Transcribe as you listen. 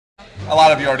a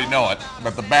lot of you already know it,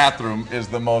 but the bathroom is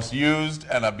the most used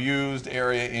and abused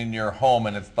area in your home,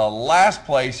 and it's the last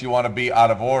place you want to be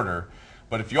out of order.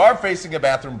 But if you are facing a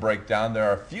bathroom breakdown, there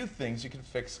are a few things you can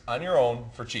fix on your own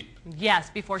for cheap. Yes,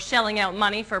 before shelling out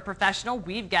money for a professional,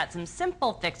 we've got some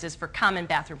simple fixes for common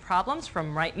bathroom problems from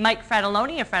Mike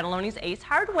Frattallone of Frattallone's Ace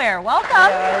Hardware. Welcome.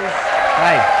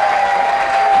 Hi.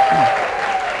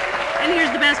 And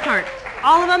here's the best part.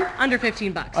 All of them under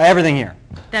 15 bucks. Everything here.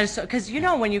 That is so, because you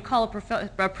know when you call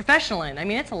a professional in, I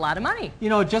mean, it's a lot of money. You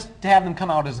know, just to have them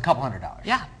come out is a couple $100.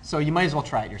 Yeah. So you might as well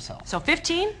try it yourself. So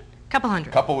 15, couple hundred.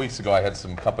 A couple weeks ago, I had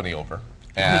some company over,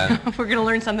 and we're going to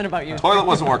learn something about you. the toilet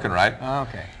wasn't working right.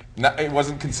 Okay. No, it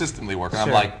wasn't consistently working. Sure.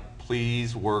 I'm like,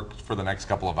 please work for the next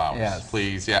couple of hours. Yes.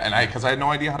 Please, yeah. And because I had no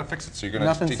idea how to fix it, so you're going to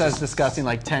Nothing teach says us. disgusting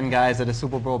like 10 guys at a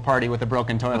Super Bowl party with a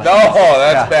broken toilet. No,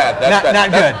 that's bad. That's bad.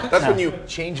 Not good. That's No. when you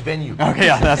change venue. Okay,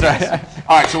 yeah, that's right.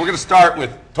 All right, so we're going to start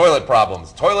with toilet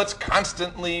problems. Toilets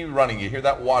constantly running. You hear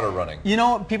that water running. You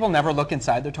know, people never look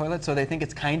inside their toilet, so they think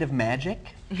it's kind of magic.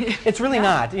 It's really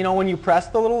not. You know, when you press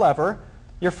the little lever,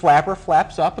 your flapper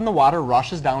flaps up and the water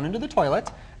rushes down into the toilet,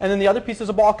 and then the other piece is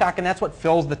a ball cock, and that's what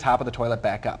fills the top of the toilet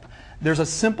back up. There's a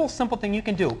simple thing you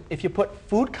can do. If you put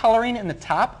food coloring in the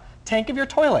top tank of your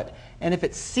toilet, and if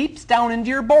it seeps down into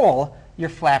your bowl, your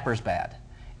flapper's bad.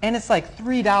 And it's like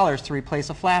 $3 to replace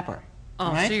a flapper.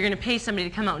 Oh, right? so you're going to pay somebody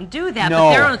to come out and do that, No.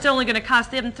 but it's only going to cost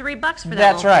them $3 for that.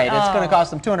 That's right. Oh. It's going to cost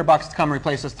them $200 to come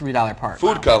replace this $3 part.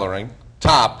 Food coloring,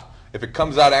 top, if it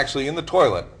comes out actually in the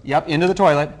toilet, Yep, into the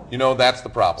toilet. you know that's the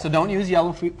problem. So don't use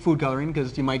yellow food coloring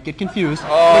because you might get confused.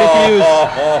 But if you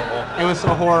use, it was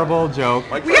a horrible joke.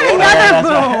 Mike We got Frattallone- another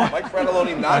Yeah, boo! Mike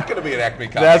Frattallone not going to be an Acme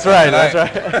Comic That's Con right. tonight.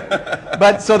 That's right.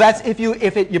 But so that's if you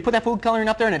put that food coloring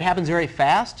up there and it happens very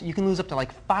fast, you can lose up to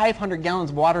like 500 gallons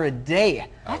of water a day.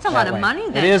 That's a lot of money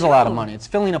then, It is a lot of too. money. It's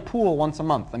filling a pool once a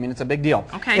month. I mean, it's a big deal.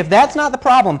 Okay. If that's not the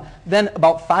problem, then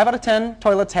about 5 out of 10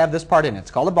 toilets have this part in it.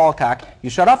 It's called a ball cock. You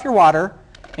shut off your water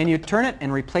and you turn it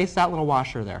and replace that little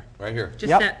washer there. Right here. Just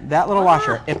Yep, that little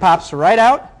washer. It pops right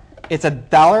out. It's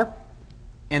 $1,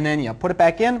 and then you put it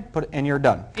back in, and you're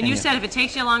done. And you said if it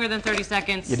takes you longer than 30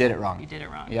 seconds... You did it wrong. You did it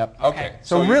wrong. Yep. Okay.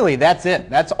 So really, that's it.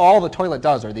 That's all the toilet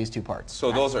does are these two parts.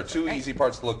 So those are two easy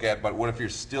parts to look at, but what if you're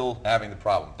still having the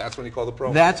problem? That's when you call the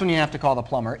pro? That's when you have to call the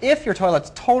plumber. If your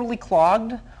toilet's totally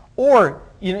clogged, or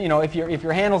you know if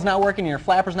your handle's not working, your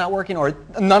flapper's not working, or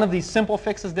none of these simple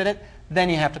fixes did it, then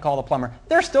you have to call the plumber.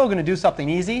 They're still going to do something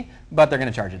easy, but they're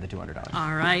going to charge you the $200.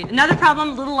 All right. Another problem,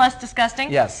 a little less disgusting.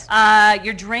 Yes.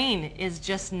 Your drain is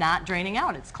just not draining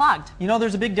out. It's clogged. You know,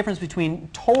 there's a big difference between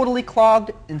totally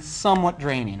clogged and somewhat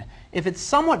draining. If it's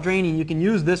somewhat draining, you can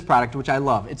use this product, which I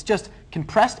love. It's just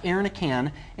compressed air in a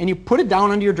can, and you put it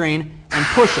down under your drain and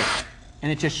push it,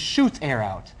 and it just shoots air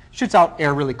out. Shoots out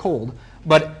air really cold,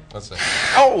 but Let's see.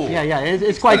 Oh! yeah,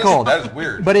 it's quite That is- cold. that is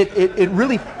weird. But it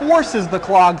really forces the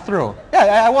clog through.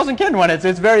 Yeah, I wasn't kidding when it's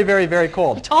very, very, very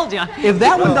cold. Told you. If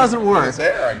that one doesn't work, It's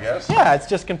air, I guess. yeah, it's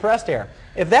just compressed air.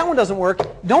 If that one doesn't work,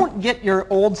 don't get your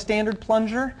old standard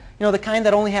plunger, you know, the kind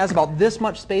that only has about this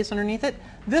much space underneath it.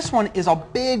 This one is a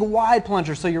big, wide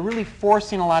plunger, so you're really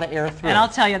forcing a lot of air through. And I'll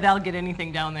tell you, that'll get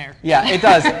anything down there. Yeah, it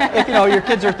does. If you know your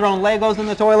kids are throwing Legos in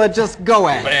the toilet, just go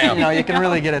at it. Bam. You know, you can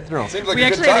really get it through. Seems like We a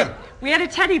good actually time. we had a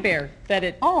teddy bear that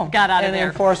it Oh, got out of and there.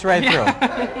 then forced right through.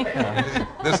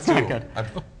 This too. good. I'm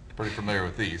pretty familiar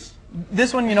with these.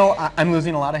 This one, you know, I'm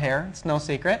losing a lot of hair. It's no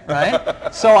secret,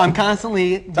 right? So I'm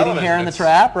constantly getting Television, hair in the it's-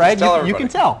 trap, right? just tell You can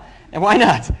everybody. tell. And why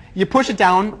not? You push it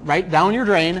down, right down your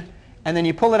drain, and then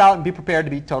you pull it out and be prepared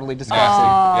to be totally disgusting.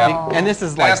 Yeah. And this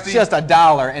is like Nasty. just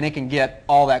 $1, and it can get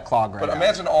all that clog right But out.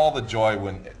 imagine all the joy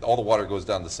when all the water goes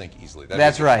down the sink easily. That'd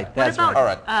That's be good. right. What That's about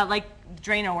right. All right. like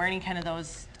Drano or any kind of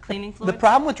those cleaning The fluids?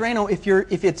 problem with Drano,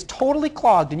 if it's totally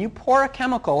clogged and you pour a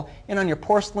chemical in on your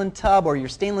porcelain tub or your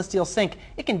stainless steel sink,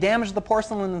 it can damage the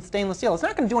porcelain and stainless steel. It's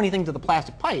not going to do anything to the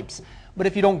plastic pipes, but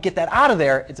if you don't get that out of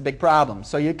there, it's a big problem.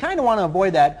 So you kind of want to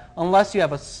avoid that unless you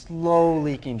have a slow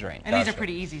leaking drain. And these are Gotcha.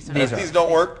 pretty easy. So And if These are. these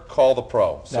don't work, call the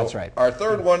pro. So That's right. Our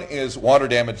third one is water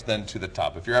damage then to the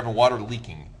top. If you're having water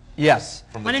leaking Yes.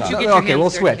 from why the don't top. you get your Okay, hands we'll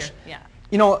dirty switch. here? Yeah.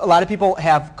 You know, a lot of people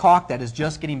have caulk that is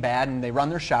just getting bad, and they run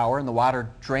their shower, and the water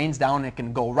drains down, and it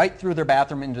can go right through their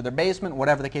bathroom into their basement,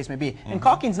 whatever the case may be. And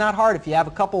caulking's not hard if you have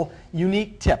a couple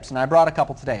unique tips, and I brought a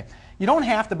couple today. You don't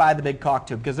have to buy the big caulk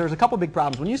tube, because there's a couple big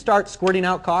problems. When you start squirting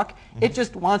out caulk, it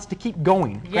just wants to keep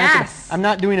going. Yes. Granted, I'm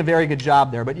not doing a very good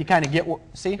job there, but you kind of get,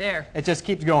 see? There. It just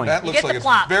keeps going. That looks get like the it's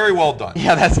plop. very well done.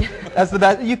 Yeah, that's the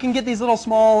best. You can get these little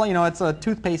small, you know, it's a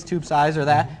toothpaste tube size or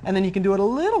that, and then you can do it a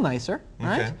little nicer,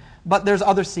 right? Okay. But there's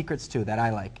other secrets too that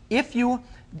I like. If you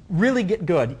really get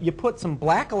good, you put some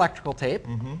black electrical tape,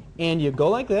 and you go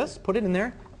like this, put it in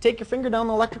there, take your finger down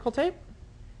the electrical tape,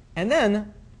 and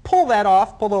then pull that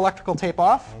off, pull the electrical tape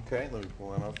off. Okay, let me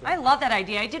pull that off. I love that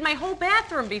idea. I did my whole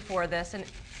bathroom before this, and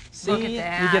look at See,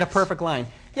 that. you get a perfect line.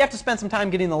 You have to spend some time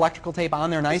getting the electrical tape on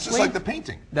there nicely. It's just like the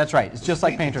painting. That's right. It's just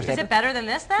like painter's tape. Is it better than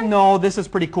this then? No, this is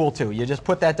pretty cool too. You just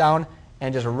put that down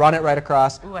and just run it right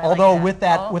across. Ooh, I like Although that. with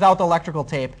that, Oh. without the electrical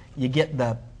tape, you get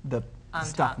the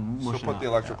stuff top. So mushing put off. the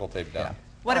electrical tape down.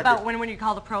 What about when you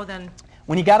call the pro then?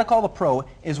 When you got to call the pro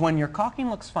is when your caulking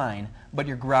looks fine, but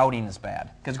your grouting is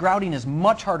bad. Because grouting is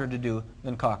much harder to do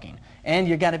than caulking. And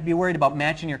you got to be worried about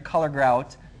matching your color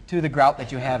grout to the grout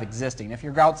that you have existing. If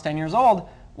your grout's 10 years old,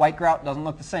 white grout doesn't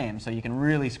look the same, so you can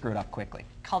really screw it up quickly.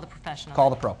 Call the professional. Call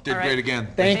the pro. Did All right. great again.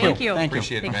 Thank you. Thank you. Thank you.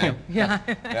 Appreciate it, Thank man. you. Yeah.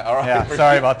 Yeah, all right. Yeah,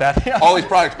 sorry about that. All these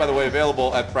products, by the way,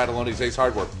 available at Frattallone's Ace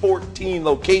Hardware. 14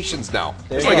 locations now.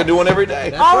 It's you like go. a new one every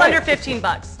day. All right. under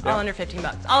 $15. All under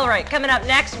 $15. All right, coming up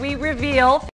next, we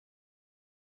reveal